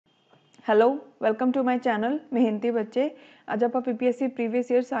Hello welcome to my channel मेहनती बच्चे। अज आप PPSC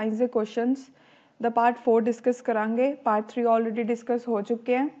प्रीवियस ईयर साइंस के क्वेश्चंस द पार्ट 4 डिस्कस करांगे। पार्ट 3 ऑलरेडी डिस्कस हो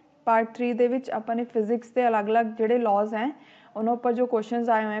चुके हैं। पार्ट 3 दे विच अपने फिजिक्स के अलग अलग जोड़े लॉज हैं उन्होंने उपर जो क्वेश्चंस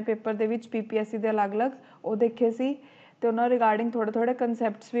आए हुए हैं पेपर दे विच PPSC के अलग अलग वो देखे सी ते उन्होंने रिगार्डिंग थोड़े थोड़े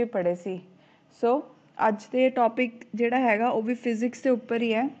कंसैप्ट्स भी पढ़े सी। सो अज के टॉपिक जोड़ा है वो भी फिजिक्स के उपर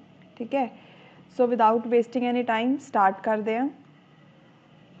ही है, ठीक है। So without wasting any time start करते हैं।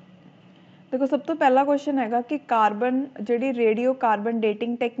 देखो सब तो पहला क्वेश्चन है कि कार्बन जी रेडियो कार्बन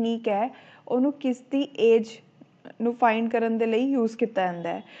डेटिंग टैक्नीक है उन्होंने किस दी एज ਨੂੰ फाइंड करने के लिए यूज़ किया जाता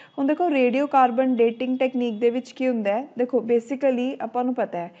है। हुण देखो रेडियो कार्बन डेटिंग टैक्नीक दे विच की हुंदा है, देखो बेसिकली आपां नूं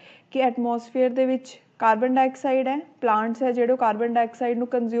पता है कि atmosphere they which carbon dioxide है, प्लांट्स है जो कार्बन डाइऑक्साइड नूं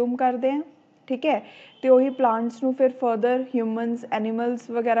कंज्यूम करते हैं, ठीक है। तो उही प्लांट्स नूं फिर फर्दर ह्यूमनस एनीमल्स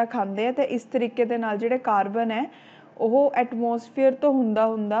वगैरह खाते हैं। तो इस तरीके दे नाल जिहड़े कार्बन है वो एटमोसफेयर तो हुंदा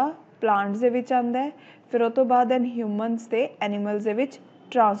हुंदा प्लांट्स दे विच आंदा है, फिर उस तो बाद ह्यूमनस ते एनीमल्स दे विच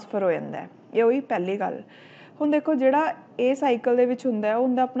ट्रांसफर हो जाता है। ये वही पहली गल। हुण देखो जिहड़ा ए साइकल दे विच हुंदा है वो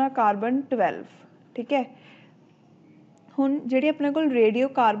हुंदा अपना कार्बन 12, ठीक है। हुण जिहड़ी अपने कोल रेडियो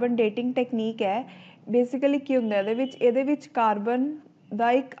कार्बन डेटिंग टैक्नीक है बेसिकली की हुंदा है इहदे विच कार्बन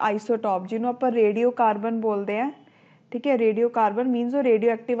दा एक आइसोटॉप जिन्हों आपां रेडियो कार्बन बोलते हैं, ठीक है। रेडियो कार्बन मीनस वो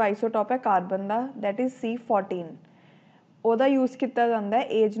रेडियो एक्टिव आइसोटॉप है कार्बन का, दैट इज़ C14। ਉਹਦਾ यूज़ किया जाता है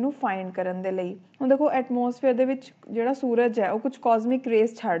एज ਨੂੰ फाइंड करने के लिए। ਹੁਣ देखो एटमोसफेयर ਦੇ ਵਿੱਚ ਜਿਹੜਾ सूरज है वो कुछ कॉस्मिक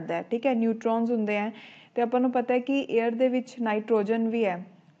रेस ਛੱਡਦਾ है, ठीक है। न्यूट्रॉन्स ਹੁੰਦੇ हैं तो ਆਪਾਂ ਨੂੰ पता है कि एयर ਦੇ ਵਿੱਚ नाइट्रोजन भी है,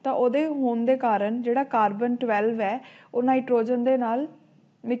 तो ਉਹਦੇ ਹੋਣ ਦੇ ਕਾਰਨ ਜਿਹੜਾ कार्बन 12 है वो नाइट्रोजन ਦੇ ਨਾਲ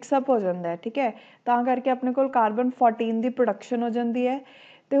मिक्सअप हो जाता है, ठीक है। ਤਾਂ करके अपने को कार्बन 14 की प्रोडक्शन हो जाती है।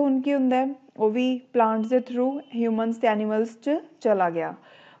 तो ਹੁਣ ਕੀ ਹੁੰਦਾ है वो भी प्लांट्स के थ्रू ह्यूमनस ते एनीमल्स 'ਚ चला गया।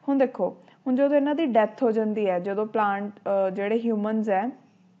 ਹੁਣ देखो ਹੁਣ ਜਦੋਂ ਇਹਨਾਂ ਦੀ ਡੈਥ ਹੋ ਜਾਂਦੀ ਹੈ, ਜਦੋਂ ਪਲਾਂਟ ਜਿਹੜੇ ਹਿਊਮਨਸ ਹੈ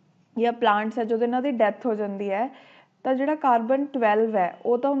ਜਾਂ ਪਲਾਂਟਸ ਹੈ ਜਦੋਂ ਇਹਨਾਂ ਦੀ ਡੈਥ ਹੋ ਜਾਂਦੀ ਹੈ ਤਾਂ ਜਿਹੜਾ ਕਾਰਬਨ 12 ਹੈ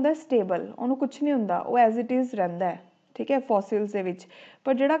ਉਹ ਤਾਂ ਹੁੰਦਾ ਸਟੇਬਲ, ਉਹਨੂੰ ਕੁਛ ਨਹੀਂ ਹੁੰਦਾ, ਉਹ ਐਜ਼ ਇਟ ਇਜ਼ ਰਹਿੰਦਾ ਹੈ, ਠੀਕ ਹੈ, ਫੋਸਿਲਸ ਦੇ ਵਿੱਚ।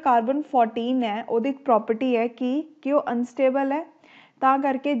 ਪਰ ਜਿਹੜਾ ਕਾਰਬਨ 14 ਹੈ ਉਹਦੀ ਇੱਕ ਪ੍ਰੋਪਰਟੀ ਹੈ ਕਿ ਉਹ ਅਨਸਟੇਬਲ ਹੈ। ਤਾਂ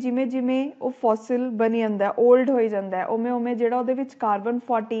ਕਰਕੇ ਜਿਵੇਂ ਜਿਵੇਂ ਉਹ ਫੋਸਿਲ ਬਣੀ ਜਾਂਦਾ, ਓਲਡ ਹੋਈ ਜਾਂਦਾ, ਉਵੇਂ ਉਵੇਂ ਜਿਹੜਾ ਉਹਦੇ ਵਿੱਚ ਕਾਰਬਨ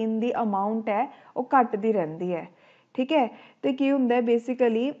 14 ਦੀ ਅਮਾਊਂਟ ਹੈ ਉਹ ਘਟਦੀ ਰਹਿੰਦੀ है, ठीक है। तो की हुंदा है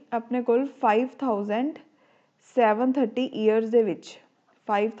बेसिकली अपने कोल 5730 years they which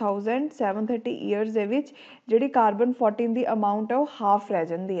 5730 years they विच जिहड़ी कार्बन 14 की अमाउंट है वो हाफ रह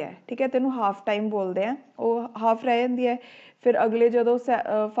जाती है, ठीक है। तेनों हाफ टाइम बोलते हैं, वो हाफ रह जाती है। फिर अगले जो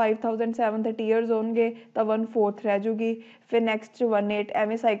 5730 ईयर्स होंगे तो 1/4 रह जूगी, फिर नैक्सट 1/8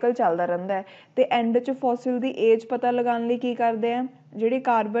 एवें साइकिल चलता रहता है। तो एंड च फॉसिल की एज पता लगाने लिए की करते हैं, जिहड़ी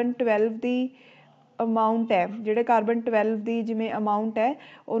कार्बन 12 की अमाउंट है, जिहड़े कार्बन 12 की जिमें अमाउंट है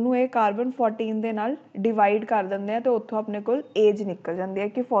उन्होंने ये कार्बन 14 के नाल डिवाइड कर देंगे तो उत्थों अपने को एज निकल जाती है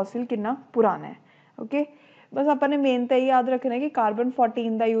कि फॉसिल कितना पुराना है, ओके। बस अपने मेन तो यही याद रखना है कि कार्बन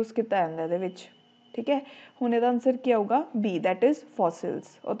 14 का यूज़ किया जाता है ये, ठीक है। हुण इहदा आंसर क्या होगा बी, दैट इज़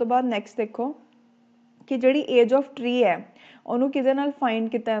फॉसिल्स। उस तो बाद नैक्सट देखो कि जिहड़ी एज ऑफ ट्री है उन्होंने किहदे नाल फाइंड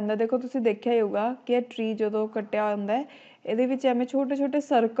किया जाता है। देखो तुसीं देखिया ही होगा कि ट्री जो कट्टिया हुंदा है ਇਹਦੇ ਵਿੱਚ ਐਵੇਂ छोटे छोटे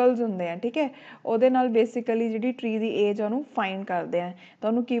सर्कल्स ਹੁੰਦੇ हैं, ठीक है। ਉਹਦੇ ਨਾਲ बेसिकली ਜਿਹੜੀ ट्री ਦੀ एज ਉਹਨੂੰ फाइंड करते हैं तो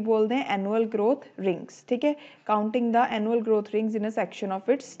ਉਹਨੂੰ ਕੀ बोलते हैं एनुअल ग्रोथ रिंग्स, ठीक है। Counting the annual growth rings in a section of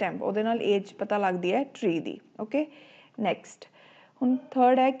its stem, ਉਹਦੇ ਨਾਲ एज पता लगती है ट्री ਦੀ, ओके। नैक्सट ਹੁਣ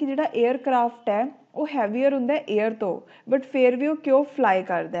थर्ड है कि ਜਿਹੜਾ एयरक्राफ्ट है वो हैवीयर ਹੁੰਦਾ एयर तो, बट फिर भी वो क्यों फ्लाई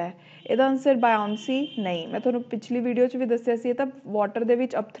करता है। ਇਹਦਾ आंसर बायोंसी नहीं, मैं ਤੁਹਾਨੂੰ पिछली वीडियो 'ਚ भी दस्सिया सी, ਤਾਂ वाटर ਦੇ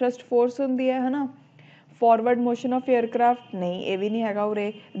ਵਿੱਚ अपथ्रस्ट फोर्स ਹੁੰਦੀ है ना। फॉरवर्ड मोशन ऑफ एयरक्राफ्ट नहीं, ये भी नहीं है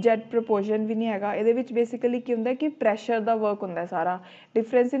उरे, जैट प्रपोजन भी नहीं है। ये बेसिकली की होंगे कि प्रैशर का वर्क होंगे सारा,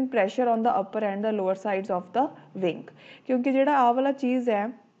 difference in pressure on the upper and the lower sides of the wing. क्योंकि जो आ वाला चीज़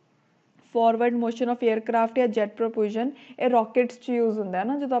है फॉरवर्ड मोशन ऑफ एयरक्राफ्ट या जैट प्रपोजन ये रॉकेट्स यूज़ होंगे है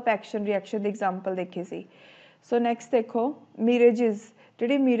ना, जो आप एक्शन रिएक्शन की एग्जाम्पल देखी सी। सो नैक्सट देखो मिरेजिज,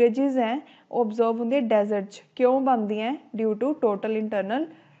 जी मिरेजिज हैं वो ऑब्जर्व होंगे डेजर्ट, क्यों बनती हैं due to total internal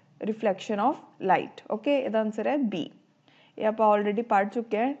reflection of light, okay. इसका आंसर है बी। ये आप ऑलरेडी पढ़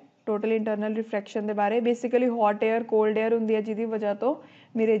चुके हैं टोटल इंटरनल रिफ्लैक्शन के बारे। Basically hot air cold air होंगी है जिसकी वजह तो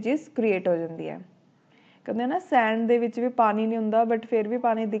मिरेजिस क्रिएट हो जाती है। कहते हैं ना सैंड दे विच भी पानी नहीं होंदा बट फिर भी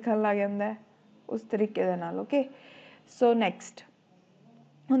पानी दिखन लग जाता है, उस तरीके दे नाल, ओके। सो नैक्सट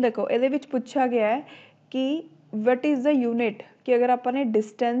हुण देखो ये पूछा गया है कि वट इज़ द यूनिट कि अगर आपने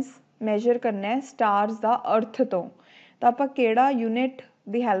डिस्टेंस मैजर करना है स्टार्स का अर्थ तो आप किहड़ा यूनिट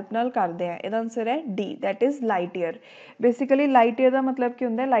ਦੀ ਹੈਲਪ ਨਾਲ ਕਰਦੇ हैं। ਇਹਦਾ आंसर है D, that is light year. Basically light year का मतलब की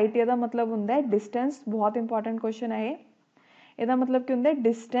होंगे, लाइट ईयर का मतलब होंगे डिस्टेंस, बहुत इंपॉर्टेंट क्वेश्चन है ये। ਇਹਦਾ मतलब की होंगे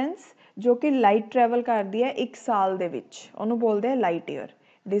डिस्टेंस जो कि लाइट ट्रैवल करती है एक साल दे विच, ਉਹਨੂੰ बोलते हैं light year.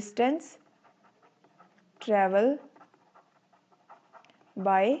 Distance travel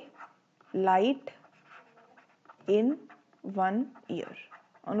by light in 1 year,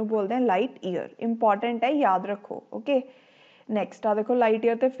 ਉਹਨੂੰ बोलते हैं लाइट ईयर। इंपॉर्टेंट है, याद रखो। ओके नैक्सट आ देखो लाइट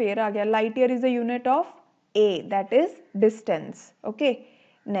ईयर तो फिर आ गया। Light year is the unit of A, that is distance. Okay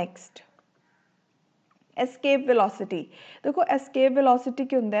next escape velocity. देखो एस्केप वेलोसिटी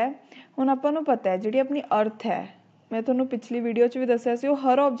की होंदा है, हुण आपां नूं पता है जिहड़ी अपनी अर्थ है, मैं तुहानूं पिछली वीडियो च भी दस्सिया सी,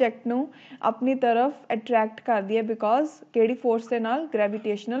 हर ऑब्जैक्ट नूं अपनी तरफ अट्रैक्ट करदी है बिकॉज किहड़ी फोर्स दे नाल,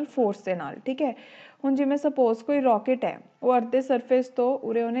 ग्रैविटेशनल फोर्स दे नाल। ठीक है हुण जिवें सपोज कोई रॉकेट है, वो अर्थ दे सरफेस तो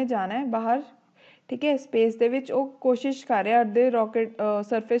उरे उहने जाना है बाहर, ठीक है स्पेस दे विच वो कोशिश कर रहा अर्थ दे रॉकेट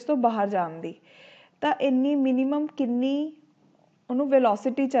सरफेस तो बाहर जाण दी, तां इन्नी मिनीमम किन्नी ਉਹਨੂੰ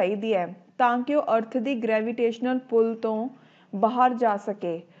ਵੈਲੋਸਿਟੀ ਚਾਹੀਦੀ ਹੈ ਤਾਂ ਕਿ ਉਹ ਅਰਥ ਦੀ ਗ੍ਰੈਵਿਟੇਸ਼ਨਲ ਪੁੱਲ ਤੋਂ ਬਾਹਰ ਜਾ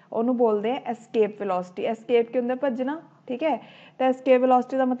ਸਕੇ, ਉਹਨੂੰ ਬੋਲਦੇ ਆ ਐਸਕੇਪ ਵੈਲੋਸਿਟੀ। ਐਸਕੇਪ ਕੀ ਹੁੰਦਾ ਭੱਜਣਾ, ਠੀਕ ਹੈ। ਤਾਂ ਐਸਕੇਪ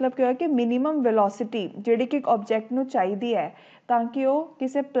ਵੈਲੋਸਿਟੀ ਦਾ ਮਤਲਬ ਕੀ ਹੋਇਆ ਕਿ ਮਿਨੀਮਮ ਵੈਲੋਸਿਟੀ ਜਿਹੜੀ ਕਿ ਇੱਕ ਆਬਜੈਕਟ ਨੂੰ ਚਾਹੀਦੀ ਹੈ ਤਾਂ ਕਿ ਉਹ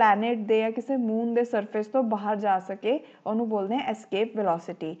ਕਿਸੇ ਪਲੈਨਟ ਦੇ ਜਾਂ ਕਿਸੇ ਮੂਨ ਦੇ ਸਰਫੇਸ ਤੋਂ ਬਾਹਰ ਜਾ ਸਕੇ, ਉਹਨੂੰ ਬੋਲਦੇ ਆ ਐਸਕੇਪ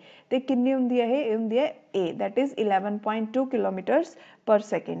ਵੈਲੋਸਿਟੀ। ਤੇ ਕਿੰਨੀ ਹੁੰਦੀ ਹੈ ਇਹ ਹੁੰਦੀ ਹੈ a, that is 11.2 किलोमीटर्स पर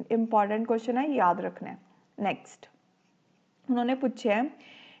सेकेंड। इंपॉर्टेंट क्वेश्चन है, याद रखना है। नैक्सट उन्होंने पूछा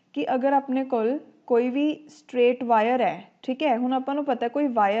कि अगर अपने कोल कोई भी स्ट्रेट वायर है, ठीक है हुण आपां नूं पता कोई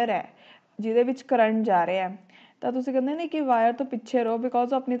वायर है जिहदे विच करंट जा रहा है, तो तुसीं कहंदे ने कि वायर तो पिछे रहो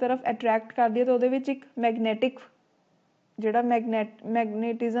बिकॉज अपनी तरफ अट्रैक्ट करदी है, तो उहदे विच एक मैगनैटिक जिहड़ा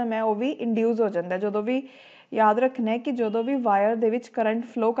मैगनेटिज्म है वो भी इंड्यूस हो जाता है। जदों भी याद रखना है कि जदों भी वायर दे विच करंट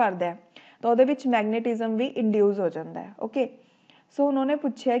फ्लो करदा है तो उहदे विच मैगनेटिज्म भी इंड्यूस हो जाता है। ओके सो उन्होंने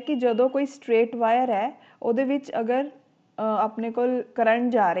पूछा कि जदों कोई स्ट्रेट वायर है उहदे विच अगर अपने को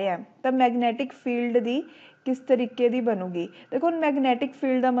करंट जा रहा है तो मैगनैटिक फील्ड दी किस तरीके दी बनूगी। देखो मैगनैटिक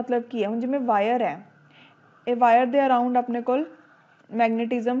फील्ड का मतलब की है, हुण जिवें वायर है, ये वायर दे अराउंड अपने को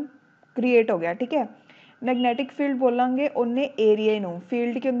मैगनेटिज्म क्रिएट हो गया, ठीक है। मैगनैटिक फील्ड बोलांगे उन्ने एरिए नूं,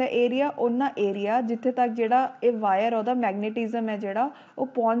 फील्ड की हुंदा एरिया, उन्ना एरिया जिथे तक जिहड़ा ये वायर उहदा मैगनेटिज्म है जिहड़ा वो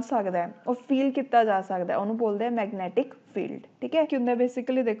पहुंच सकदा है, वो फील किया जा सकदा है, उहनूं बोलदे हैं मैगनैटिक फील्ड। ठीक है की हुंदा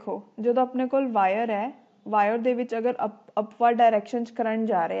बेसिकली देखो जदों अपने कोल वायर है, वायर दे विच अगर अपवर्ड डायरैक्शन च करंट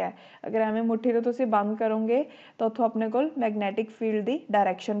जा रहा है, अगर एवें मुट्ठी तो तुसीं बंद करोगे तो उत्थों अपने कोल मैगनैटिक फील्ड की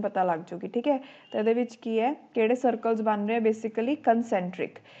डायरैक्शन पता लग जूगी। ठीक है तो इहदे विच की है किहड़े सर्कल्स बन रहे हैं, basically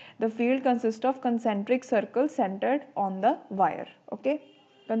कंसैंट्रिक। The field consist of कंसैंट्रिक circle centred on the wire. Okay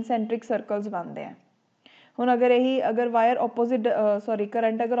कंसैंट्रिक circles बनते हैं। हुण अगर यही अगर वायर ऑपोजिट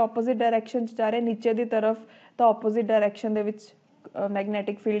करंट अगर ऑपोजिट डायरैक्शन च जा रहा है नीचे की तरफ, तो ऑपोजिट डायरैक्शन दे विच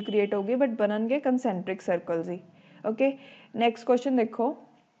मैगनैटिक फील्ड क्रिएट होगी, but बननगे कंसैंट्रिक circles he. Okay next question देखो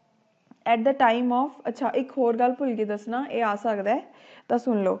एट द टाइम ऑफ, अच्छा एक होर गल भुल गई दसना, ये आ सकता है तो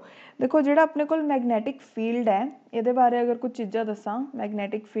सुन लो। देखो जिहड़ा अपने कोल मैगनैटिक फील्ड है, ये बारे अगर कुछ चीज़ां दसां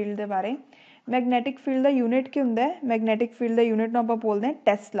मैगनैटिक फील्ड के बारे, मैगनैटिक फील्ड का यूनिट की हुंदा है, मैगनैटिक फील्ड का यूनिट नूं आपां बोलते हैं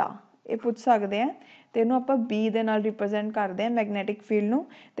टेस्ला। ये पूछ सकते हैं तो इहनूं आपां बी दे नाल रिप्रजेंट करते हैं मैगनैटिक फील्ड नूं,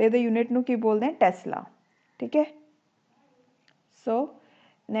 तो इहदे यूनिट नूं की बोलते हैं टेस्ला। ठीक है सो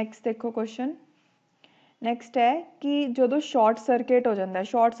नैक्सट देखो क्वेश्चन नैक्सट है कि जो शॉर्ट सर्किट हो जाता है,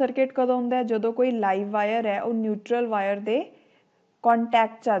 शॉर्ट सर्किट कदों होंदा है जदों कोई लाइव वायर है वो न्यूट्रल वायर दे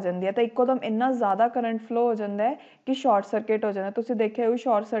कॉन्टैक्ट आ जाती है, तो इकोदम इन्ना ज़्यादा करंट फ्लो हो जाता है कि शॉर्ट सर्किट हो जाता है। तुसीं देखिया होऊ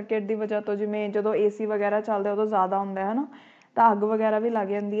शॉर्ट सर्किट की वजह तो जिवें जदों AC वगैरह चलदा उदों ज़्यादा होंदा है ना, तो अग वगैरह भी लग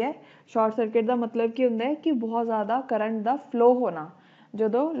जाती है। शॉर्ट सर्किट का मतलब की होंदा है कि बहुत ज़्यादा करंट का फ्लो होना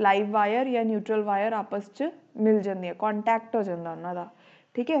जदों लाइव वायर या न्यूट्रल वायर आपस च मिल जाती है, कॉन्टैक्ट हो जाता उन्हां दा।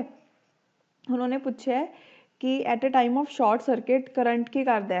 ठीक है उन्होंने पूछा है कि at a time of short circuit current की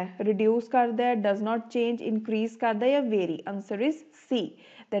करता है, रिड्यूस करता है, डज नॉट चेंज, इनक्रीज करता है या very. Answer is C,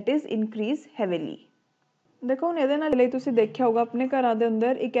 that is increase heavily. देखो हुण इहदे नाल तुसीं देखिया होगा अपने घरां दे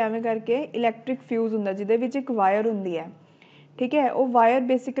अंदर एक एवें करके इलैक्ट्रिक फ्यूज हुंदा जिहदे विच एक वायर हुंदी है। ठीक है वो वायर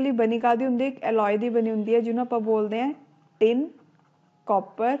बेसिकली बनी काहदी हुंदी, एक एलॉय दी बनी हुंदी है जिन्होंने आपां बोलते हैं टिन,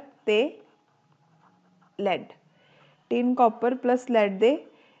 कॉपर ते lead. Tin copper plus lead दे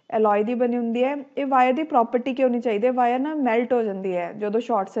एलॉय दी बनी हुंदी है। ये वायर की प्रॉपर्टी क्यों नहीं चाहिए, वायर ना मैल्ट हो जाती है जो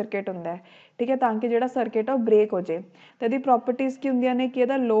शॉर्ट सर्किट होंदा है, ठीक है ताकि जो सर्किट है वो ब्रेक हो जाए। तो यदि प्रॉपर्टीज़ की होंदियां ने कि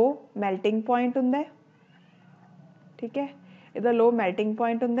लो मैल्टिंग पॉइंट होंदा है, ठीक है इहदा लो मैल्टिंग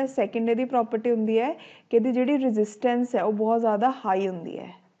पॉइंट होंदा है। सैकेंड इहदी प्रॉपर्टी होंदी है कि इहदी जिहड़ी रेजिस्टेंस है वो बहुत ज़्यादा हाई होंदी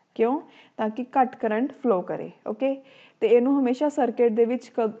है, क्यों ताकि घट करंट फ्लो करे। ओके तो इहनूं हमेशा सर्किट दे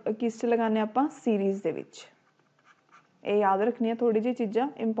विच किस च लगाने आपां, सीरीज़ दे विच। ये याद रखनी है, थोड़ी जी चीज़ां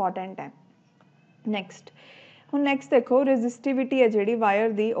इंपॉर्टेंट है। नैक्सट हुण नैक्सट देखो रेजिस्टिविटी है जिहड़ी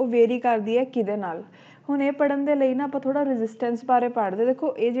वायर दी वो वेरी करदी है किहदे नाल। हुण ये पढ़न दे लई ना आपां थोड़ा रेजिस्टेंस बारे पढ़दे।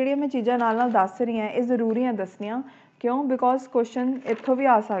 देखो ये जिहड़ियां मैं चीज़ां नाल दस रही हैं ये जरूरी है दसनियां, क्यों बिकॉज क्वेश्चन इत्थों भी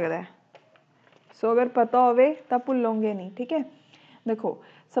आ सकता है। सो अगर पता होवे तो भुलोगे नहीं। ठीक है, देखो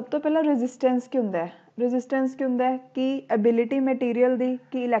सब तो पहला रेजिस्टेंस की हुंदा है। रेजिस्टेंस की हुंदा है कि एबिलिटी मटीरियल दी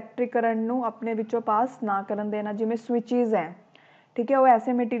कि इलैक्ट्रिक करंट नू अपने विचों पास ना करन देना, जिवें स्विचेस हैं। ठीक है, वो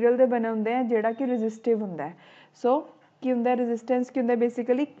ऐसे मटीरियल दे बने हुंदे हैं जिहड़ा कि रेजिस्टिव हुंदा है। सो की हुंदा रेजिस्टेंस की हुंदा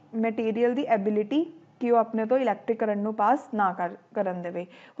बेसिकली मटीरियल दी एबिलिटी कि वो अपने तो इलैक्ट्रिक करंट नू पास ना करन देवे।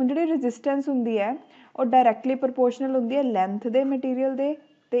 हुण जिहड़ी रेजिस्टेंस हुंदी है वो डायरैक्टली प्रोपोर्शनल हुंदी है लेंथ दे मटीरियल दे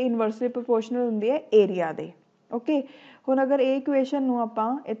ते इनवर्सली प्रोपोर्शनल हुंदी है एरिया दे। ओके, हुण अगर ये इक्वेशन नू आपां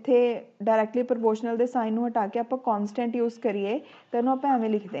इत्थे डायरैक्टली प्रोपोर्शनल दे साइन नू हटा के आपां कॉन्सटेंट यूज़ करिए तो इहनूं आपां एवें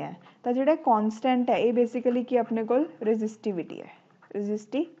लिखदे हैं। तो जिहड़ा कॉन्सटेंट है ये बेसिकली कि अपने कोल रेजिस्टिविटी है,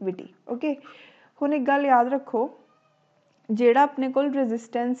 रेजिस्टिविटी। ओके, हुण एक गल याद रखो, ਜਿਹੜਾ ਆਪਣੇ ਕੋਲ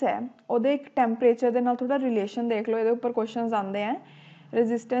ਰੈਜ਼ਿਸਟੈਂਸ ਹੈ ਉਹਦੇ ਇੱਕ ਟੈਂਪਰੇਚਰ ਦੇ ਨਾਲ ਥੋੜਾ ਰਿਲੇਸ਼ਨ ਦੇਖ ਲਓ। ਇਹਦੇ ਉੱਪਰ ਕੁਐਸਚਨਸ ਆਉਂਦੇ ਆ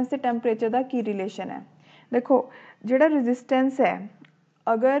ਰੈਜ਼ਿਸਟੈਂਸ ਤੇ ਟੈਂਪਰੇਚਰ ਦਾ ਕੀ ਰਿਲੇਸ਼ਨ ਹੈ। ਦੇਖੋ ਜਿਹੜਾ ਰੈਜ਼ਿਸਟੈਂਸ ਹੈ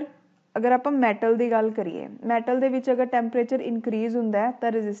अगर आप मैटल की गल करिए, मैटल के विच अगर टैंपरेचर इनक्रीज़ होंदा है तो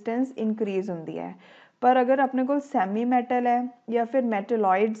रेजिस्टेंस इनक्रीज़ होंदी है। पर अगर अपने को सैमी मैटल है या फिर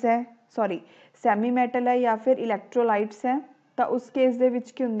मैटलॉइड्स है, सॉरी सैमी मैटल है या फिर इलैक्ट्रोलाइट्स है, तो उस केस दे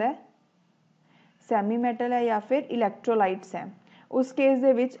विच की हुंदा है, सैमी मैटल है या फिर इलैक्ट्रोलाइट्स है, उस केस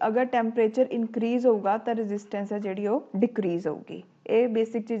दे विच अगर टैंपरेचर इनक्रीज़ होगा तो रेजिस्टेंस है जिहड़ी वो डिक्रीज़ होगी। ये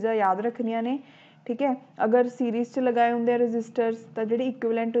बेसिक चीज़ां याद रखनियां ने। ठीक है, अगर सीरीज़ च लगाए होंगे रजिस्टर्स तो जी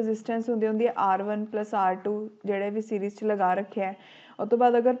इक्विवेलेंट रजिस्टेंस होंदी है R1 + R2 जोड़े भी सीरीज़ च लगा रखे हैं। उस तो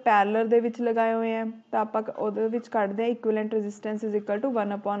बाद अगर पैरेलल दे विच लगाए हुए हैं तो आप कढ़ते हैं equivalent resistance is equal to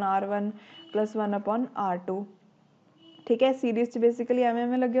 1/R1 + 1/R2। ठीक है, सीरीज़ च बेसिकली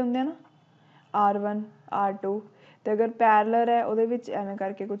एवें लगे होंगे ना R1 R2, तो अगर पैरेलल है वो एवें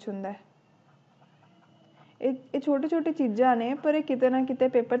करके कुछ होंगे। ये छोटी छोटी चीज़ां ने पर ये किते ना किते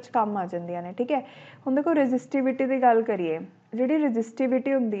पेपर च काम आ जांदियां ने। ठीक है, हुण देखो रजिस्टिविटी की गल करिए, जिहड़ी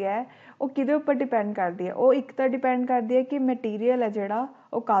रजिस्टिविटी हुंदी है वो किहदे उपर डिपेंड करती है। वो एक तो डिपेंड करती है कि मटीरियल है जिहड़ा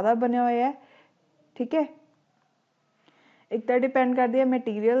वो काहदा बनिया होया है। ठीक है, एक तो डिपेंड करती है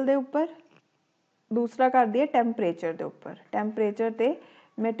मटीरियल के उपर, दूसरा करती है टैंपरेचर के उपर, टैंपरेचर ते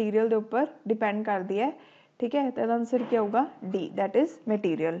मटीरियल के उपर डिपेंड करती है। ठीक है, तो आंसर क्या होगा डी, दैट इज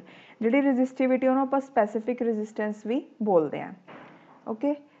मटीरियल। जिहड़ी रजिस्टिविटी उन्होंने आप स्पैसीफिक रजिस्टेंस भी बोलते हैं।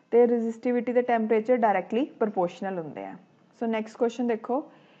 ओके, तो रजिस्टिविटी के टैंपरेचर डायरैक्टली प्रोपोर्शनल होंगे हैं। सो नैक्सट क्वेश्चन देखो,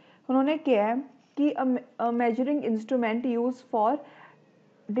 उन्होंने कहा है कि मैजरिंग instrument use for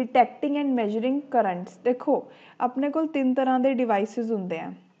डिटैक्टिंग and मैजरिंग currents. देखो अपने को 3 तरह के डिवाइसिस होंगे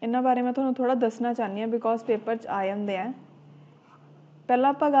हैं, इन्होंने बारे मैं थोड़ा थोड़ा दसना चाहती हूँ बिकॉज पेपर च आ जाते हैं। पहला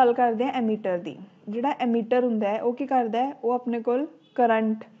आप गल करते हैं एमीटर की। जिहड़ा एमीटर हुंदा है वो की करदा है, वो अपने कोल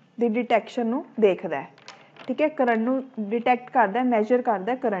करंट की डिटैक्शन नूं देखदा है। ठीक है, करंट नूं डिटैक्ट करदा है, मैजर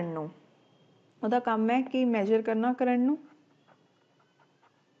करदा है करंट नूं। उहदा काम है कि मैजर करना करंट नूं।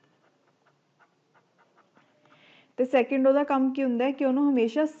 तो सैकेंड उहदा काम की हुंदा है कि उन्होंने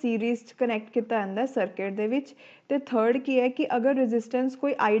हमेशा सीरीज़ च कनैक्ट किया जाता है सर्किट दे विच। ते थर्ड की है कि अगर रजिस्टेंस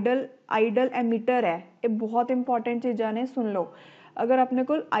कोई आइडल एमीटर है, ये बहुत इंपॉर्टेंट चीज़ां ने, सुन लो। अगर अपने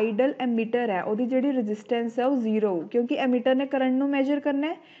को आइडल एमीटर है वो जी रजिस्टेंस है वो 0 हो, क्योंकि एमीटर ने करंट नूं मैजर करना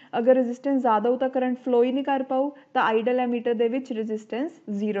है। अगर रजिस्टेंस ज़्यादा हो तो करंट फ्लो ही नहीं कर पाऊ, तो आइडल एमीटर दे विच रजिस्टेंस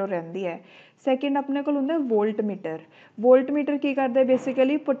 0 रहिंदी है। सैकेंड अपने को हुंदा वोल्ट मीटर। वोल्ट मीटर की करता है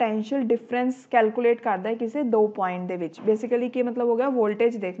बेसिकली पोटेंशियल डिफरेंस कैलकुलेट करता है किसी 2 पॉइंट दे विच। बेसिकली की मतलब हो गया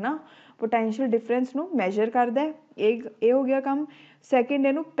वोल्टेज देखना, पोटेंशियल डिफरेंस नूं मैजर करता है, ये हो गया काम। सैकेंड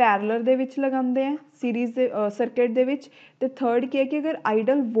इनू पैरेलल दे विच लगांदे हैं सीरीज़ दे सर्किट दे विच। ते थर्ड की है कि अगर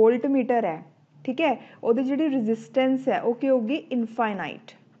आइडल वोल्ट मीटर है, ठीक है, उहदी जिहड़ी रजिस्टेंस है वो की होगी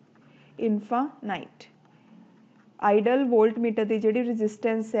इनफाइनाइट। आइडल वोल्ट मीटर की जिहड़ी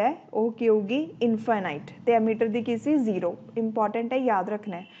रजिस्टेंस है वो की होगी इनफाइनाइट, तो एमीटर की की सी 0। इंपॉर्टेंट है, याद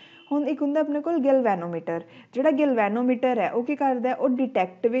रखना है। हुण एक हुंदा अपने कोल गैल्वेनोमीटर। जिहड़ा गैल्वेनोमीटर है वो की करदा है, वो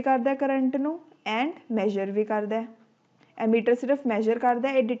डिटैक्ट भी करदा है करंट नूं एंड मैजर भी करदा है। एमीटर सिर्फ मैजर करता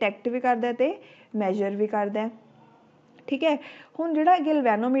है, ये डिटैक्ट भी करता है तो मैजर भी करता है। ठीक है, हुण जिहड़ा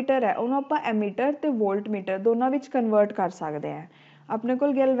गैल्वेनोमीटर है उन्होंने आपां एमीटर ते वोल्ट मीटर दोनों विच कन्वर्ट कर सकते हैं। अपने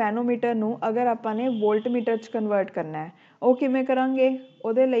को गैल्वेनोमीटर नूं अगर आपां ने वोल्ट मीटर च कन्वर्ट करना है, वो किवें करांगे,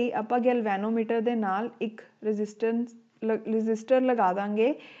 उहदे लई आपां गैल्वेनोमीटर दे नाल एक रजिस्टर लगा देंगे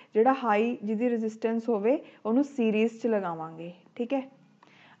जिहड़ा हाई जिहदी रजिस्टेंस होवे उहनूं सीरीज़ च लगावांगे। ठीक है,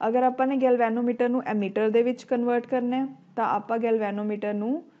 अगर आपां ने गैल्वेनोमीटर नूं एमीटर दे विच कन्वर्ट करना है तो आपां गैल्वेनोमीटर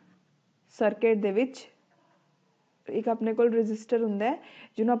नूं सर्किट दे विच एक अपने कोल रजिस्टर हुंदा है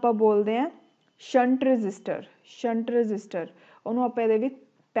जिन्हों आपां बोलते हैं शंट रजिस्टर। उन्होंने आपां इहदे विच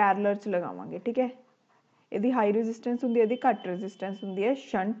पैरेलल च लगावांगे। ठीक है, इहदी हाई रजिस्टेंस हुंदी है, इहदी घट रजिस्टेंस हुंदी है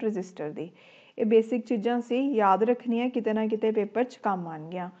शंट रजिस्टर दी। ये बेसिक चीज़ां सी याद रखनिया, किते ना किते पेपर च काम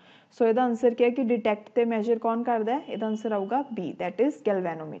आउणगियां। सो इसदा आंसर क्या है कि डिटेक्ट ते मैजर कौन करता है, इसदा answer आऊगा B, that is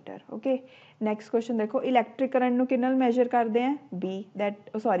galvanometer. Okay, next question देखो, इलैक्ट्रिक करंट नूं किहदे नाल मैजर करते हैं, बी,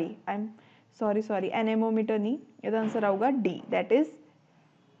 दैट सॉरी एनेमोमीटर नहीं, इसदा answer आऊगा D, that is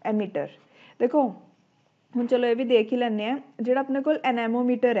ammeter. देखो ਹੁਣ चलो ये भी देख ही लैने हैं, जो अपने को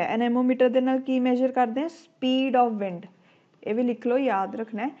एनेमोमीटर है, एनेमोमीटर के नाल की मैजर करते हैं, स्पीड ऑफ विंड। ये भी लिख लो, याद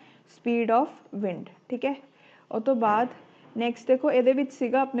रखना है, स्पीड ऑफ विंड, ठीक है। उस तो बाद नैक्सट देखो ये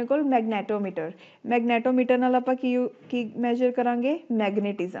सीगा अपने को मैगनैटोमीटर। मैगनैटोमीटर नाल आपां की मैजर करांगे,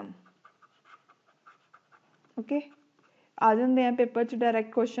 मैगनेटिज्म। ओके, आ जाते हैं पेपर च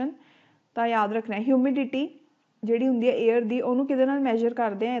डायरैक्ट क्वेश्चन, तो याद रखना है ह्यूमिडिटी जिहड़ी हुंदी है एयर दी, उहनूं किहदे नाल मैजर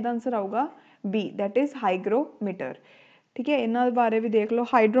करते हैं, इसदा answer आऊगा B, that is hygrometer. ठीक है, इन्हां बारे भी देख लो।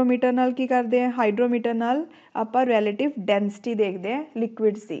 हाइड्रोमीटर नाल की करते हैं, हाइड्रोमीटर नाल आपां रैलेटिव डेंसिटी देखते हैं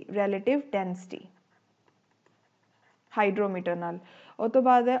लिक्विड्स की, रैलेटिव डेंसिटी हाइड्रोमीटर नाल। उस तो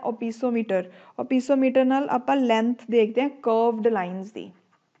बाद है ओपीसोमीटर। ओपीसोमीटर नाल आपां लेंथ देखते हैं कर्वड लाइनस की,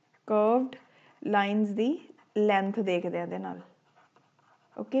 कर्वड लाइनस की लेंथ देखते हैं इहदे नाल।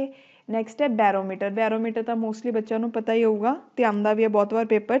 ओके, नैक्सट है बैरोमीटर। बैरोमीटर तो मोस्टली बच्चों को पता ही होगा, तो आंदा भी है बहुत बार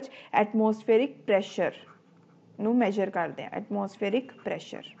पेपर च। एटमोसफेरिक प्रैशर नू मैजर करते हैं, एटमोसफेरिक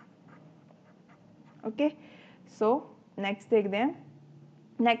प्रैशर। ओके, सो नैक्सट देखते हैं,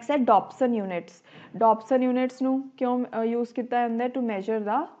 नैक्सट है डॉप्सन यूनिट्स। डॉप्सन यूनिट्स नू क्यों यूज़ किया जाता है, to measure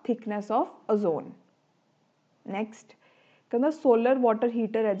the thickness of ozone. Next कहता सोलर वाटर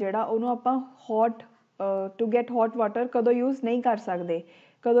हीटर है जिहड़ा, उहनूं आपां hot to gate hot water कदों यूज़ नहीं कर सकते,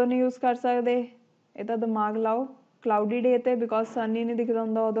 कदों नहीं यूज़ कर सकते, ये दिमाग लाओ, क्लाउडी डे ते, बिकॉज सन ही नहीं दिखता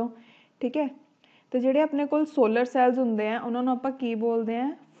होंदा उदों। ठीक है, तो जिहड़े अपने कोल सोलर सैल्स हुंदे हैं उन्होंने आपां की बोलते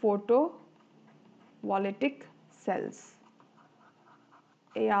हैं, फोटो वॉलेटिक सैल्स।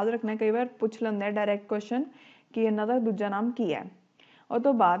 ये याद रखना, कई बार पूछ लेंदे हैं डायरैक्ट क्वेश्चन कि इन्हां दा दूजा नाम की है। उस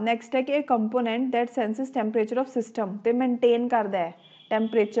तो बाद नैक्सट है कि एक component that senses temperature of system, तो मेनटेन करता है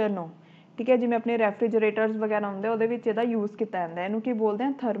टैंपरेचर नूं। ठीक है, जिवें अपने रैफ्रिजरेटर्स वगैरह होंदे उहदे विच इहदा यूज़ किया जाता है, इहनूं की बोलते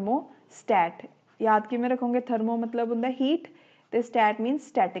हैं, थर्मोस्टैट। याद किवें रखोगे, थर्मो मतलब हुंदा हीट, तो स्टैट मीनस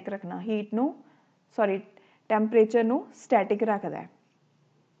स्टैटिक रखना, हीट नूं सॉरी टैंपरेचर नूं स्टैटिक रखता है।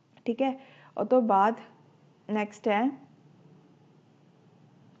 ठीक है, उस तो बाद नैक्सट है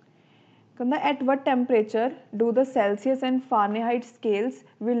कहता eight what temperature do the Celsius and Fahrenheit scales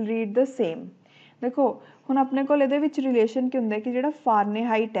will read the same. देखो हुण अपने को इहदे विच रिलेशन की हुंदा है कि जिहड़ा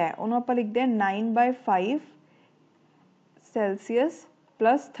फारेनहाइट है उहनूं आपां लिखते हैं 9/5 सैल्सीयस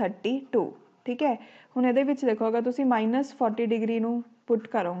प्लस 32। ठीक है, हुण इहदे विच देखो अगर तुसीं -40 डिग्री नूं पुट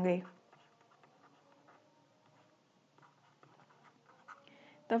करोगे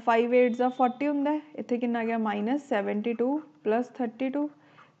तो 5 8 ज़ा 40 हुंदा है, इत्थे कितना गया -72 प्लस 32,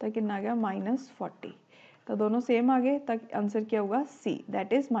 तो कितना गया -40, तो दोनों सेम आ गए, तो आंसर क्या होगा, सी,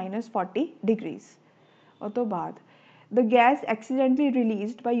 दैट इज़ -40 डिग्रीज। और तो बाद the gas accidentally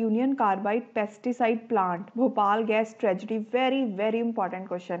released by union carbide pesticide plant Bhopal gas tragedy. Very very important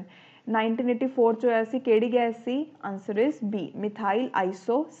question, 1984 च होया सी, केड़ी gas C, answer is B, methyl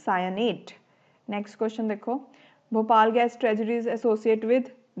isocyanate. Next question देखो, Bhopal gas tragedy is associate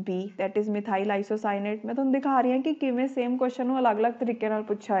with B, that is methyl isocyanate. मैं तुहानूं दिखा रही हूँ कि किवें सेम क्वेश्चन नूं अलग अलग तरीके नाल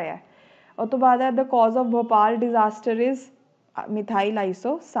पुछा होया है। उस तो बाद है the cause of Bhopal disaster is methyl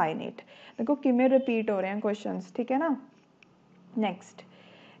isocyanate. देखो किवें रिपीट हो रहे हैं क्वेश्चंस, ठीक है ना।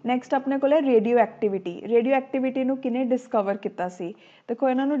 नैक्सट अपने को रेडियो एक्टिविटी। रेडियो एक्टिविटी नूं किने डिस्कवर किया सी, देखो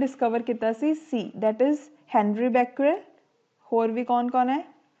इन्हां नूं डिस्कवर किया सी, सी, दैट इज़ हैनरी बैक्यूरेल। होर भी कौन कौन है,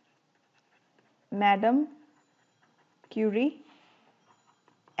 मैडम क्यूरी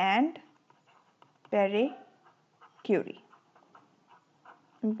एंड पेरे क्यूरी।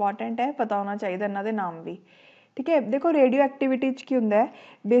 इंपॉर्टेंट है, पता होना चाहिए इन्हां दे नाम भी। ठीक है, देखो रेडियो एक्टिविटी की होंदा है,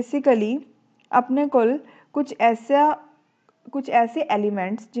 बेसिकली अपने कोल कुछ ऐसे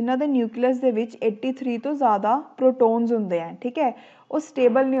एलीमेंट्स जिन्हां दे न्यूक्लियस दे विच 83 तो ज़्यादा प्रोटोन्स होंदे हैं। ठीक है, वो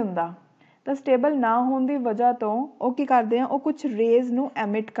स्टेबल नहीं होंदा, तो स्टेबल ना होने की वजह तो वो की करते हैं, वो कुछ रेज नूं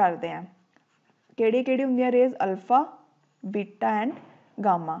एमिट करते हैं। किहड़ी किहड़ी हुंदियां raise, alpha, beta and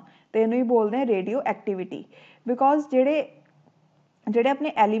gamma, तो इनू ही बोलते हैं रेडियो एक्टिविटी। बिकॉज ਜਿਹੜੇ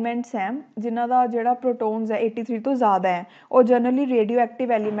अपने एलीमेंट्स हैं जिन्हों का जोड़ा प्रोटोन्स है 83 तो ज़्यादा है, वो जनरली रेडियो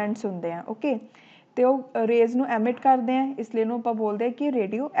एक्टिव एलीमेंट्स होंगे हैं। ओके, तो वो रेज नूं एमिट करते हैं, इसलिए इन्हूं आपां बोलते हैं कि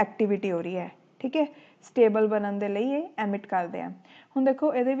रेडियो एक्टिविटी हो रही है। ठीक है, स्टेबल बनने के लिए ये एमिट करते हैं। ਹੁਣ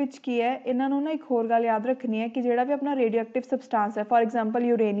देखो ਇਹਦੇ ਵਿੱਚ ਕੀ ਹੈ, ਇਹਨਾਂ ਨੂੰ ਨਾ ਇੱਕ ਹੋਰ ਗੱਲ ਯਾਦ ਰੱਖਣੀ ਹੈ ਕਿ ਜਿਹੜਾ ਵੀ ਆਪਣਾ ਰੇਡੀਓਐਕਟਿਵ ਸਬਸਟੈਂਸ ਹੈ, ਫॉर एग्जांपल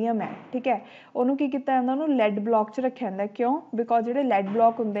यूरेनियम है, ठीक है, ਉਹਨੂੰ ਕੀ ਕੀਤਾ ਜਾਂਦਾ, ਉਹਨੂੰ ਲੈਡ ਬਲੌਕ 'ਚ ਰੱਖਿਆ ਜਾਂਦਾ। ਕਿਉਂ? ਬਿਕੋਜ਼ ਜਿਹੜੇ ਲੈਡ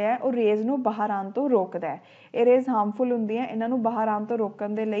ਬਲੌਕ ਹੁੰਦੇ ਆ ਉਹ ਰੇਜ਼ ਨੂੰ ਬਾਹਰ ਆਉਣ ਤੋਂ ਰੋਕਦਾ ਹੈ। ਇਹ ਰੇਜ਼ ਹਾਰਮਫੁਲ ਹੁੰਦੀਆਂ, ਇਹਨਾਂ ਨੂੰ ਬਾਹਰ ਆਉਣ ਤੋਂ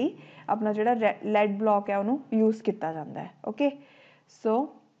ਰੋਕਣ ਦੇ ਲਈ ਆਪਣਾ ਜਿਹੜਾ ਲੈਡ ਬਲੌਕ ਹੈ ਉਹਨੂੰ ਯੂਜ਼ ਕੀਤਾ ਜਾਂਦਾ ਹੈ। ਓਕੇ,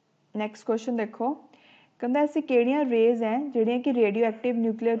 ਸੋ ਨੈਕਸਟ ਕੁਐਸਚਨ ਦੇਖੋ, ਕਹਿੰਦਾ ऐसी ਕਿਹੜੀਆਂ ਰੇਜ਼ ਹੈ ਜਿਹੜੀਆਂ ਕਿ ਰੇਡੀਓ ਐਕਟਿਵ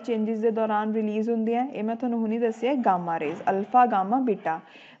ਨਿਊਕਲੀਅਰ ਚੇਂਜਿਸ ਦੇ ਦੌਰਾਨ ਰਿਲੀਜ਼ ਹੁੰਦੀਆਂ। ਇਹ ਮੈਂ ਤੁਹਾਨੂੰ ਹੁਣੀ ਦੱਸਿਆ, ਗਾਮਾ ਰੇਜ਼, ਅਲਫਾ, ਗਾਮਾ, ਬੀਟਾ।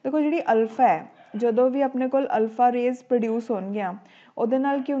 ਦੇਖੋ ਜਿਹੜੀ ਅਲਫਾ ਹੈ, ਜਦੋਂ ਵੀ ਆਪਣੇ ਕੋਲ ਅਲਫਾ ਰੇਜ਼ ਪ੍ਰੋਡਿਊਸ ਹੋਣਗੀਆਂ ਉਹਦੇ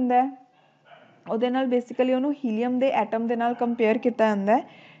ਨਾਲ ਕੀ ਹੁੰਦਾ ਹੈ, ਉਹਦੇ ਨਾਲ ਬੇਸਿਕਲੀ ਉਹਨੂੰ ਹੀਲੀਅਮ ਦੇ ਐਟਮ ਦੇ ਨਾਲ ਕੰਪੇਅਰ ਕੀਤਾ ਜਾਂਦਾ ਹੈ।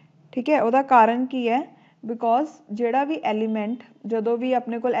 ਠੀਕ ਹੈ, ਉਹਦਾ ਕਾਰਨ ਕੀ ਹੈ, ਬਿਕੋਜ਼ ਜਿਹੜਾ ਵੀ ਐਲੀਮੈਂਟ, ਜਦੋਂ ਵੀ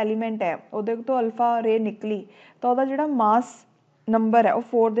ਆਪਣੇ ਕੋਲ ਐਲੀਮੈਂਟ ਹੈ ਉਹਦੇ ਤੋਂ ਅਲਫਾ ਰੇ ਨਿਕਲੀ ਤਾਂ ਉਹਦਾ ਜਿਹੜਾ ਮਾਸ ਨੰਬਰ ਹੈ ਉਹ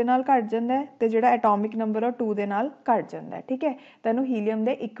 4 ਦੇ ਨਾਲ ਘੱਟ ਜਾਂਦਾ ਹੈ ਤੇ ਜਿਹੜਾ ਐਟੋਮਿਕ ਨੰਬਰ ਉਹ 2 ਦੇ ਨਾਲ ਘੱਟ ਜਾਂਦਾ ਹੈ। ਠੀਕ ਹੈ, ਤਾਂ ਇਹਨੂੰ ਹੀਲੀਅਮ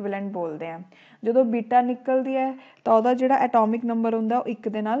ਦੇ ਇਕੁਇਵਲੈਂਟ ਬੋਲਦੇ ਆ। ਜਦੋਂ ਬੀਟਾ ਨਿਕਲਦੀ ਹੈ ਤਾਂ ਉਹਦਾ ਜਿਹੜਾ ਐਟੋਮਿਕ ਨੰਬਰ ਹੁੰਦਾ ਉਹ 1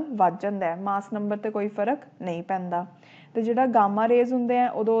 ਦੇ ਨਾਲ ਵੱਧ ਜਾਂਦਾ ਹੈ, ਮਾਸ ਨੰਬਰ 'ਤੇ ਕੋਈ ਫਰਕ ਨਹੀਂ ਪੈਂਦਾ। ਤੇ ਜਿਹੜਾ ਗਾਮਾ ਰੇਜ਼ ਹੁੰਦੇ ਆ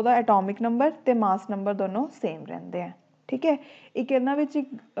ਉਦੋਂ ਉਹਦਾ ਐਟੋਮਿਕ ਨੰਬਰ ਤੇ ਮਾਸ ਨੰਬਰ ਦੋਨੋਂ ਸੇਮ ਰਹਿੰਦੇ ਆ। ਠੀਕ ਹੈ, ਇੱਕ ਇਹਨਾਂ ਵਿੱਚ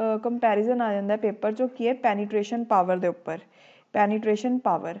ਕੰਪੈਰੀਜ਼ਨ ਆ ਜਾਂਦਾ ਪੇਪਰ 'ਚੋਂ, ਕੀ ਹੈ, ਪੈਨੀਟ੍ਰੇਸ਼ਨ ਪਾਵਰ ਦੇ ਉੱਪਰ। ਪੈਨੀਟ੍ਰੇਸ਼ਨ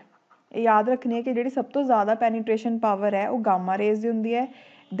ਪਾਵਰ ਇਹ ਯਾਦ ਰੱਖਣੀ ਹੈ ਕਿ ਜਿਹੜੀ ਸਭ ਤੋਂ ਜ਼ਿਆਦਾ ਪੈਨੀਟ੍ਰੇਸ਼ਨ ਪਾਵਰ ਹੈ ਉਹ ਗਾਮਾ ਰੇਜ਼ ਦੀ ਹੁੰਦੀ ਹੈ,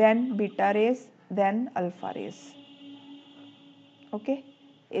 ਦੈਨ ਬੀਟਾ raise, then alpha raise. Okay,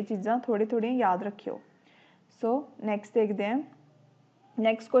 ਇਹ ਚੀਜ਼ਾਂ ਥੋੜ੍ਹੀਆਂ ਯਾਦ ਰੱਖਿਓ। ਸੋ ਨੈਕਸਟ ਦੇਖਦੇ ਹਾਂ।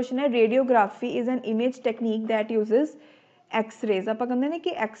 ਨੈਕਸਟ ਕੁਐਸਚਨ ਹੈ, radiography is an image technique that uses ਐਕਸਰੇਜ਼। ਆਪਾਂ ਕਹਿੰਦੇ ਨੇ ਕਿ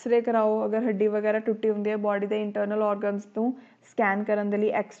ਐਕਸਰੇ ਕਰਾਓ ਅਗਰ ਹੱਡੀ ਵਗੈਰਾ ਟੁੱਟੀ ਹੁੰਦੀ ਹੈ, ਬੋਡੀ ਦੇ ਇੰਟਰਨਲ ਔਰਗਨਸ ਨੂੰ ਸਕੈਨ ਕਰਨ ਦੇ ਲਈ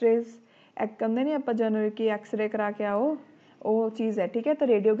ਐਕਸਰੇਜ਼ ਕਹਿੰਦੇ ਨੇ ਆਪਾਂ ਜਨਰਲ ਕਿ ਐਕਸਰੇ ਕਰਾ ਕੇ ਆਓ, ਉਹ ਚੀਜ਼ ਹੈ। ਠੀਕ ਹੈ, ਤਾਂ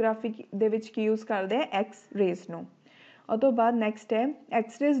ਰੇਡੀਓਗ੍ਰਾਫੀ ਦੇ ਵਿੱਚ ਕੀ ਯੂਜ਼ ਕਰਦੇ ਆ, ਐਕਸ ਰੇਜ਼ ਨੂੰ। ਉਹ ਤੋਂ ਬਾਅਦ ਨੈਕਸਟ ਹੈ,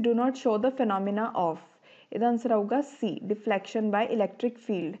 ਐਕਸਰੇਜ਼ do not show the ਫਿਨੋਮੀਨਾ of. ਇਹਦਾ ਆਨਸਰ ਆਊਗਾ ਸੀ, ਡਿਫਲੈਕਸ਼ਨ ਬਾਈ ਇਲੈਕਟ੍ਰਿਕ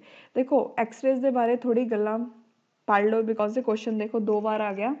ਫੀਲਡ। ਦੇਖੋ ਐਕਸਰੇਜ਼ ਦੇ ਬਾਰੇ ਥੋੜ੍ਹੀ ਗੱਲਾਂ ਪੜ੍ਹ ਲਓ, ਬਿਕੋਜ਼ ਇਹ ਕੁਐਸਚਨ ਦੇਖੋ 2 ਵਾਰ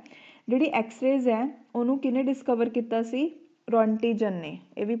ਆ ਗਿਆ। ਜਿਹੜੀ ਐਕਸਰੇਜ਼ ਹੈ ਉਹਨੂੰ ਕਿਹਨੇ ਡਿਸਕਵਰ ਕੀਤਾ ਸੀ, ਰੋਂਟੀਜਨ ਨੇ।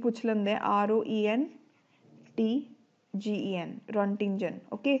 ਇਹ ਵੀ ਪੁੱਛ ਲੈਂਦੇ ROENTGEN, ਰੋਂਟੀਜਨ।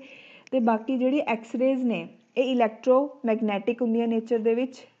 ਓਕੇ, ਤੇ ਬਾਕੀ ਜਿਹੜੀ ਐਕਸਰੇਜ਼ ਨੇ ਇਹ ਇਲੈਕਟ੍ਰੋਮੈਗਨੈਟਿਕ ਹੁੰਦੀਆਂ ਨੇਚਰ ਦੇ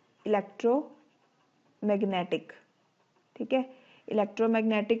ਵਿੱਚ, ਇਲੈਕਟ੍ਰੋਮੈਗਨੈਟਿਕ। ਠੀਕ ਹੈ,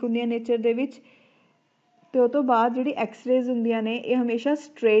 ਇਲੈਕਟ੍ਰੋਮੈਗਨੈਟਿਕ ਹੁੰਦੀਆਂ ਨੇਚਰ ਦੇ ਵਿੱਚ। ਤੇ ਉਹ ਤੋਂ ਬਾਅਦ ਜਿਹੜੀ ਐਕਸਰੇਜ਼ ਹੁੰਦੀਆਂ ਨੇ ਇਹ ਹਮੇਸ਼ਾ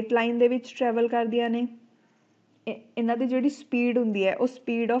ਸਟ੍ਰੇਟ ਲਾਈਨ ਦੇ ਵਿੱਚ ਟਰੈਵਲ ਕਰਦੀਆਂ ਨੇ। ਇਹਨਾਂ ਦੀ ਜਿਹੜੀ ਸਪੀਡ ਹੁੰਦੀ ਹੈ ਉਹ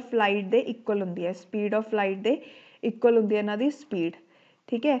ਸਪੀਡ ਆਫ ਲਾਈਟ ਦੇ ਇਕੁਅਲ ਹੁੰਦੀ ਹੈ, ਸਪੀਡ ਆਫ ਲਾਈਟ ਦੇ ਇਕੁਅਲ ਹੁੰਦੀ ਹੈ ਇਹਨਾਂ ਦੀ ਸਪੀਡ।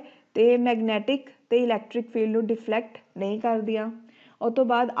 ਠੀਕ ਹੈ, ਤੇ ਮੈਗਨੈਟਿਕ ਤੇ ਇਲੈਕਟ੍ਰਿਕ ਫੀਲਡ ਨੂੰ ਡਿਫਲੈਕਟ ਨਹੀਂ ਕਰਦੀਆਂ। ਉਹ ਤੋਂ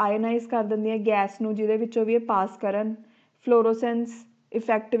ਬਾਅਦ ਆਇਨਾਈਜ਼ ਕਰ ਦਿੰਦੀਆਂ ਗੈਸ ਨੂੰ ਜਿਹਦੇ ਵਿੱਚੋਂ ਵੀ ਇਹ ਪਾਸ ਕਰਨ। ਫਲੋਰੋਸੈਂਸ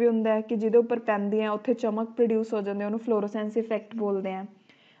ਇਫੈਕਟ ਵੀ ਹੁੰਦਾ ਹੈ ਕਿ ਜਿਹਦੇ ਉੱਪਰ ਪੈਂਦੀਆਂ ਉੱਥੇ ਚਮਕ ਪ੍ਰੋਡਿਊਸ ਹੋ ਜਾਂਦੀ, ਉਹਨੂੰ ਫਲੋਰੋਸੈਂਸ ਇਫੈਕਟ ਬੋਲਦੇ ਆ।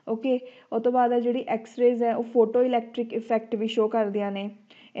 ਓਕੇ, ਉਹ ਤੋਂ ਬਾਅਦ ਹੈ ਜਿਹੜੀ ਐਕਸਰੇਜ਼ ਹੈ ਉਹ ਫੋਟੋ ਇਲੈਕਟ੍ਰਿਕ ਇਫੈਕਟ ਵੀ ਸ਼ੋ ਕਰਦੀਆਂ ਨੇ।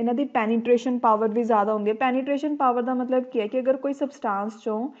 ਇਹਨਾਂ ਦੀ ਪੈਨੀਟ੍ਰੇਸ਼ਨ ਪਾਵਰ ਵੀ ਜ਼ਿਆਦਾ ਹੁੰਦੀ ਹੈ। ਪੈਨੀਟ੍ਰੇਸ਼ਨ ਪਾਵਰ ਦਾ ਮਤਲਬ ਕੀ ਹੈ ਕਿ ਅਗਰ ਕੋਈ ਸਬਸਟਾਂਸ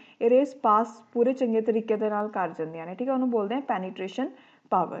 'ਚੋਂ ਇਹ ਰੇਜ਼ ਪਾਸ ਪੂਰੇ ਚੰਗੇ ਤਰੀਕੇ ਦੇ ਨਾਲ ਕਰ ਜਾਂਦੀਆਂ ਨੇ। ਠੀਕ ਹੈ, ਉਹਨੂੰ ਬੋਲਦੇ ਆ ਪੈਨੀਟ੍ਰੇਸ਼ਨ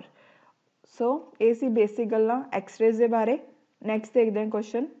ਪਾਵਰ। ਸੋ ਇਹ ਸੀ ਬੇਸਿਕ ਗੱਲਾਂ ਐਕਸਰੇਜ਼ ਦੇ ਬਾਰੇ। ਨੈਕਸਟ ਦੇਖਦੇ ਹਾਂ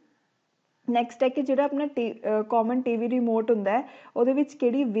ਕੁਐਸਚਨ। ਨੈਕਸਟ ਹੈ ਕਿ ਜਿਹੜਾ ਆਪਣਾ ਕਾਮਨ TV ਰਿਮੋਟ ਹੁੰਦਾ ਹੈ ਉਹਦੇ ਵਿੱਚ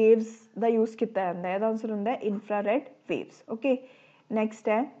ਕਿਹੜੀ ਵੇਵਸ ਦਾ ਯੂਜ਼ ਕੀਤਾ ਜਾਂਦਾ ਹੈ। ਇਹਦਾ ਆਨਸਰ ਹੁੰਦਾ ਹੈ ਇਨਫਰਾਰੈਡ ਵੇਵਸ। ਓਕੇ, ਨੈਕਸਟ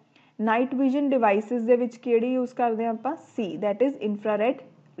ਹੈ ਨਾਈਟ ਵਿਜ਼ਨ ਡਿਵਾਈਸਿਸ ਦੇ ਵਿੱਚ ਕਿਹੜੀ ਯੂਜ਼ ਕਰਦੇ ਹਾਂ ਆਪਾਂ, ਸੀ, that is infrared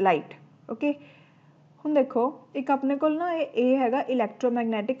light. Okay, ਹੁਣ ਦੇਖੋ ਇੱਕ ਆਪਣੇ ਕੋਲ ਨਾ ਇਹ ਹੈਗਾ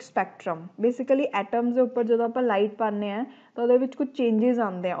ਇਲੈਕਟ੍ਰੋਮੈਗਨੈਟਿਕ ਸਪੈਕਟਰਮ। ਬੇਸਿਕਲੀ ਐਟਮਸ ਦੇ ਉੱਪਰ ਜਦੋਂ ਆਪਾਂ ਲਾਈਟ ਪਾਉਂਦੇ ਹਾਂ ਤਾਂ ਉਹਦੇ ਵਿੱਚ ਕੁਝ ਚੇਂਜਸ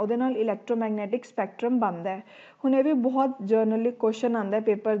ਆਉਂਦੇ ਆ, ਉਹਦੇ ਨਾਲ ਇਲੈਕਟ੍ਰੋਮੈਗਨੈਟਿਕ ਸਪੈਕਟਰਮ ਬਣਦਾ ਹੈ। ਹੁਣ ਇਹ ਵੀ ਬਹੁਤ ਜਰਨਲੀ ਕੁਐਸਚਨ ਆਉਂਦਾ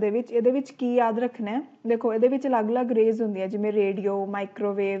ਪੇਪਰ ਦੇ ਵਿੱਚ। ਇਹਦੇ ਵਿੱਚ ਕੀ ਯਾਦ ਰੱਖਣਾ ਹੈ, ਦੇਖੋ ਇਹਦੇ ਵਿੱਚ ਅਲੱਗ-ਅਲੱਗ ਰੇਜ਼ ਹੁੰਦੀਆਂ ਜਿਵੇਂ radio,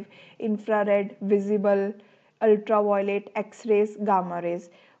 microwave, infrared, visible, ultraviolet, ਐਕਸਰੇਜ਼, Gama raise.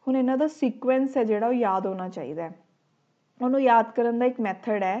 ਹੁਣ ਇਹਨਾਂ ਦਾ ਸੀਕੁਐਂਸ ਹੈ ਜਿਹੜਾ ਉਹ ਯਾਦ ਹੋਣਾ ਚਾਹੀਦਾ ਹੈ। ਉਹਨੂੰ ਯਾਦ ਕਰਨ ਦਾ ਇੱਕ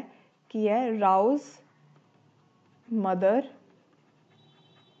ਮੈਥਡ ਹੈ, ਕੀ ਹੈ, ਰਾਊਜ਼ mother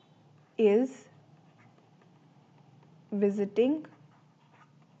is visiting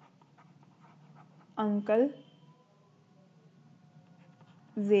uncle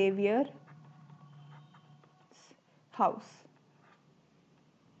Xavier house,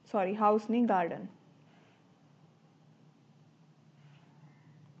 sorry house ਨਹੀਂ ਗਾਰਡਨ।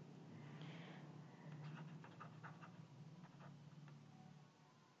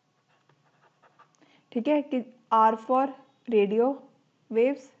 ठीक है, कि R for radio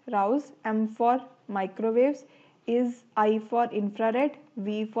waves, rouse, M for microwaves, is I for infrared,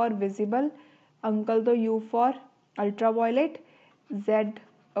 V for visible, uncle तो U for ultraviolet, Z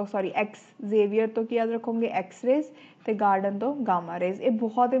X Xavier तो क्या याद रखोगे X rays, ते garden तो gamma rays। ये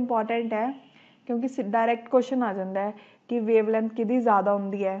बहुत इंपॉर्टेंट है क्योंकि डायरैक्ट क्वेश्चन आ जाता है कि वेवलेंथ किहदी ज़्यादा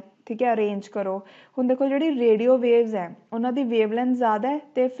होंदी है, ठीक है अरेंज करो। हुण देखो जिहड़ी रेडियो वेव्स है उन्हां दी वेवलेंथ ज़्यादा है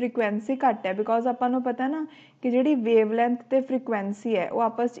तो फ्रीकुएंसी घट है, बिकॉज आपां नूं पता ना कि जिहड़ी वेवलेंथ ते फ्रीकुएंसी है वो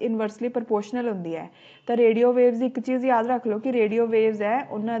आपस इनवर्सली प्रपोर्शनल हुंदी है। तो रेडियो वेव्स की एक चीज़ याद रख लो कि रेडियो वेव्स है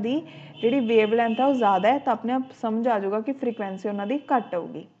उन्हां दी जिहड़ी वेवलेंथ है वो ज़्यादा है, तो अपने आप समझ आ जाऊगा कि फ्रीकुएंसी उन्हां दी घट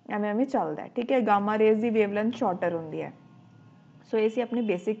होगी। एवें एवें चलदा है, ठीक है। गामा रेज की वेवलेंथ शॉर्टर हुंदी है। सो ये सी अपनी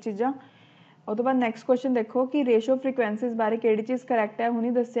बेसिक चीज़ां। और तो बाद नैक्सट क्वेश्चन देखो कि रेशो फ्रीकुएंसीज बारे किहड़ी चीज़ करैक्ट है।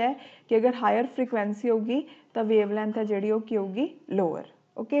 हुणे दस्सिया है कि अगर हायर फ्रीकुएंसी होगी तो वेवलेंथ है जिहड़ी की होगी लोअर।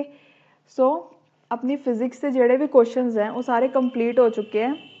 ओके सो अपनी फिजिक्स से जिहड़े भी क्वेश्चंस हैं वो सारे कंप्लीट हो चुके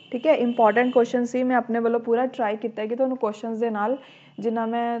हैं, ठीक है। इंपॉर्टेंट क्वेश्चन सी मैं अपने वालों पूरा ट्राई किया कि तुहानूं क्वेश्चंस दे नाल जिन्ना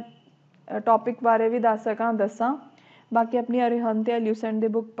मैं टॉपिक बारे भी दस सकां दसां। बाकी अपनी अरिहंत या ल्यूसेंट दी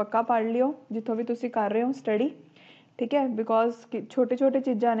बुक पक्का पढ़ लियो जिथों भी तुसीं कर रहे हो स्टडी, ठीक है। बिकॉज छोटे छोटे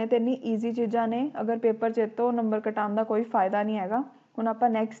चीज़ां ने तो इन्नी ईजी चीज़ां ने, अगर पेपर चेतो नंबर कटाने का कोई फायदा नहीं हैगा। हुण आपां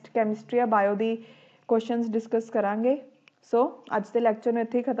नैक्सट कैमिस्ट्री या बायो दी क्वेश्चंस डिस्कस करांगे। सो अज दे लैक्चर नूं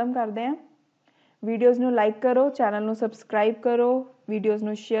इत्थे ही खत्म करते हैं। वीडियोज़ नूं लाइक करो, चैनल नूं सबसक्राइब करो, वीडियोज़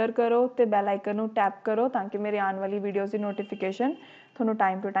नूं शेयर करो तो बैल आइकन नूं टैप करो ताकि मेरे आने वाली वीडियोज़ की नोटिफिकेशन तुहानूं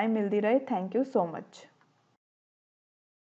टाइम टू टाइम मिलती रहे। Thank you so much.